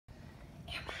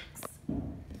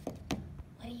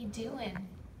doing?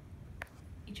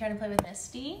 You trying to play with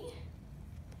Misty?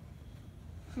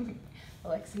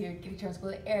 Alexa here, Kitty tries to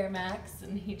play with Airmax,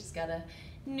 and he just got a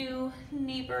new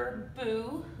neighbor,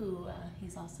 Boo, who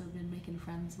he's also been making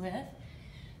friends with.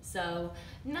 So,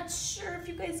 not sure if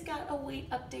you guys got a weight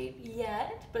update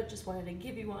yet, but just wanted to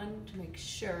give you one to make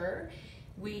sure.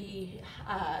 We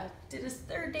did his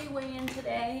 3rd day weigh-in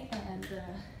today, and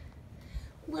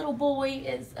little boy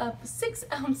is up 6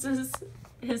 ounces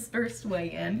his first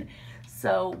weigh-in.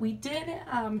 So we did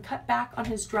cut back on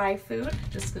his dry food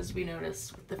just because we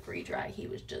noticed with the free dry he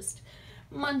was just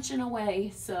munching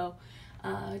away. So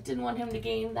didn't want him to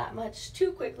gain that much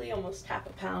too quickly, almost half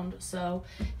a pound. So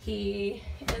he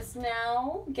is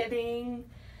now getting,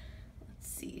 let's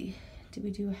see, did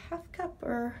we do a half cup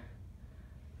or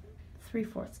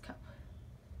 3/4 cup?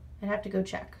 I'd have to go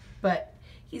check, but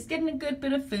he's getting a good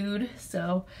bit of food.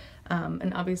 So,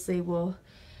 and obviously we'll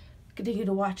continue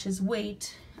to watch his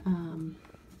weight.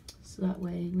 So that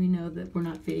way we know that we're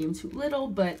not feeding him too little,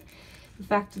 but the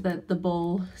fact that the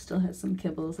bowl still has some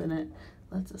kibbles in it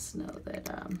lets us know that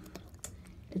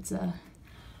it's a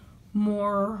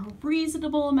more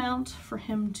reasonable amount for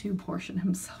him to portion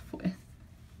himself with.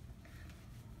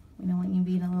 We don't want you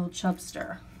being a little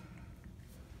chubster.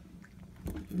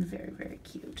 He's very, very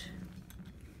cute.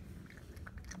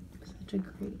 Such a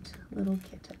great little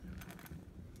kitten.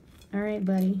 All right,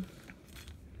 buddy.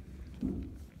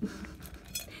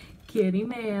 Kitty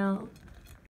mail.